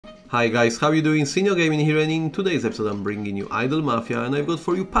Hi guys, how you doing? Senior Gaming here, and in today's episode I'm bringing you Idle Mafia, and I've got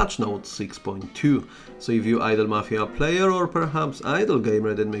for you PatchNotes 6.2. So if you Idle Mafia player or perhaps Idle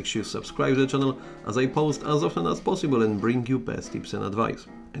gamer, then make sure you subscribe to the channel as I post as often as possible and bring you best tips and advice.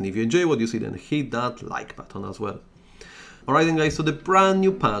 And if you enjoy what you see, then hit that like button as well. Alright then guys, so the brand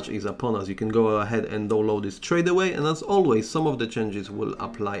new patch is upon us. You can go ahead and download it straight away, and as always some of the changes will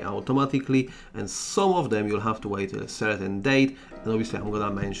apply automatically and some of them you'll have to wait till a certain date, and obviously I'm gonna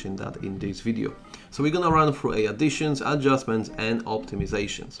mention that in this video. So we're gonna run through additions, adjustments and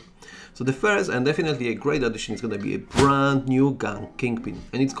optimizations. So the first and definitely a great addition is gonna be a brand new gang kingpin,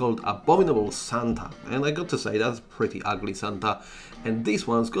 and it's called Abominable Santa, and I got to say that's pretty ugly Santa, and this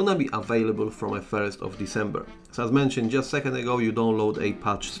one's gonna be available from the 1st of December. So as mentioned just a second ago, you download a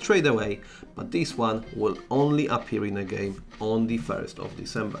patch straight away, but this one will only appear in the game on the 1st of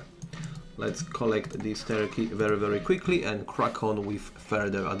December. Let's collect this turkey very quickly and crack on with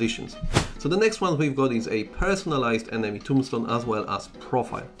further additions. So the next one we've got is a personalized enemy tombstone as well as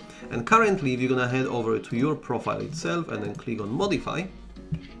profile. And currently if you're gonna head over to your profile itself and then click on modify,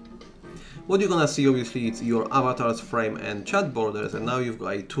 what you're gonna see obviously it's your avatar's frame and chat borders, and now you've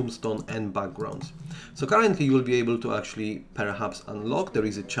got a tombstone and backgrounds. So currently you will be able to actually perhaps unlock, there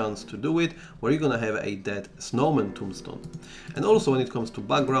is a chance to do it, where you're gonna have a dead snowman tombstone. And also when it comes to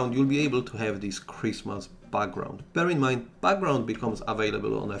background, you'll be able to have this Christmas background. Bear in mind, background becomes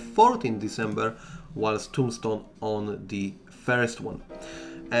available on the 14th December, whilst tombstone on the first one.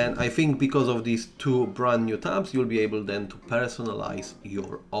 And I think because of these two brand new tabs, you'll be able then to personalize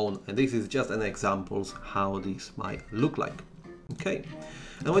your own. And this is just an examples how this might look like. Okay.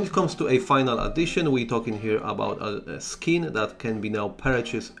 And when it comes to a final addition, we're talking here about a skin that can be now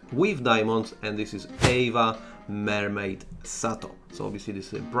purchased with diamonds, and this is Ava Mermaid Sato. So obviously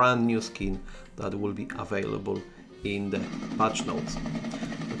this is a brand new skin that will be available in the patch notes.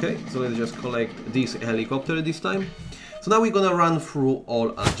 Okay, so let's just collect this helicopter this time. So now we're gonna run through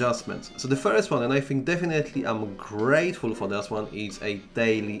all adjustments. So the first one, and I think definitely I'm grateful for this one, is a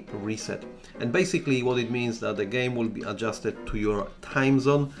daily reset. And basically what it means that the game will be adjusted to your time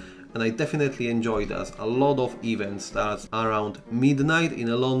zone. And I definitely enjoy that. A lot of events start around midnight in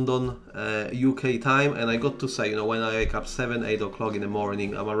a London, UK time. And I got to say, you know, when I wake up 7-8 o'clock in the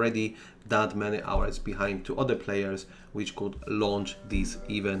morning, I'm already that many hours behind to other players, which could launch this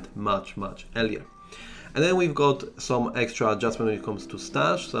event much earlier. And then we've got some extra adjustment when it comes to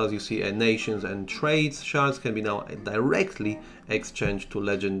stash. So as you see, nations and trades shards can be now directly exchanged to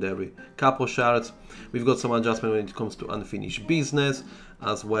legendary capo shards. We've got some adjustment when it comes to unfinished business,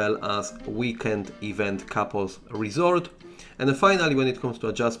 as well as weekend event capos resort. And then finally, when it comes to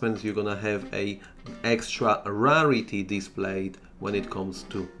adjustments, you're gonna have a extra rarity displayed when it comes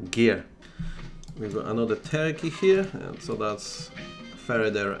to gear. We've got another turkey here, and so that's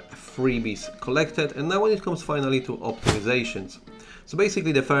further freebies collected. And now when it comes finally to optimizations, so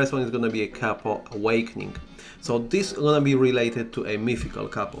basically the first one is going to be a capo awakening. So this is going to be related to a mythical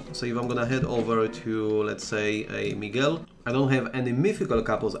capo. So if I'm going to head over to, let's say, a Miguel, I don't have any mythical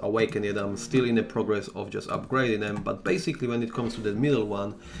capos awakened yet. I'm still in the progress of just upgrading them, but basically when it comes to the middle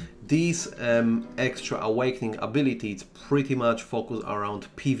one, this extra awakening ability is pretty much focused around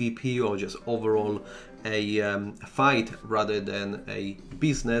PvP or just overall a fight rather than a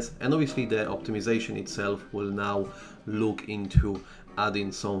business. And obviously the optimization itself will now look into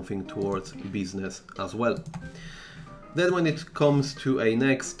adding something towards business as well. Then when it comes to a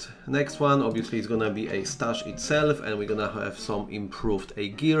next one, obviously it's gonna be a stash itself, and we're gonna have some improved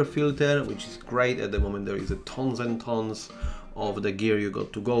gear filter, which is great. At the moment there is tons and tons of the gear you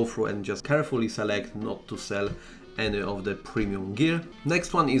got to go through, and just carefully select not to sell any of the premium gear.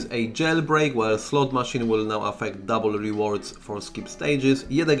 Next one is a jailbreak, where slot machine will now affect double rewards for skip stages.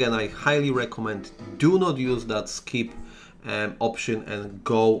 Yet again, I highly recommend do not use that skip option and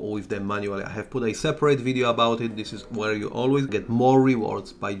go with them manually. I have put a separate video about it. This is where you always get more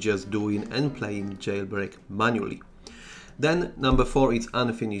rewards by just doing and playing jailbreak manually. Then number 4 is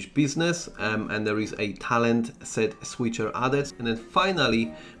unfinished business, and there is a talent set switcher added. And then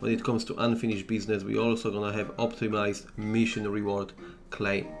finally, when it comes to unfinished business, we're also gonna have optimized mission reward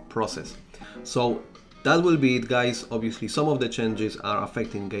claim process. So that will be it, guys. Obviously some of the changes are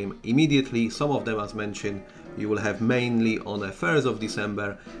affecting game immediately. Some of them, as mentioned, you will have mainly on the 1st of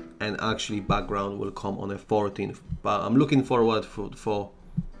December, and actually background will come on the 14th. But I'm looking forward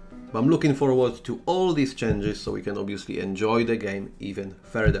to all these changes so we can obviously enjoy the game even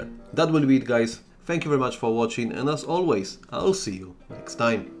further. That will be it, guys. Thank you very much for watching, and as always, I'll see you next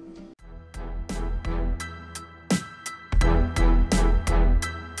time.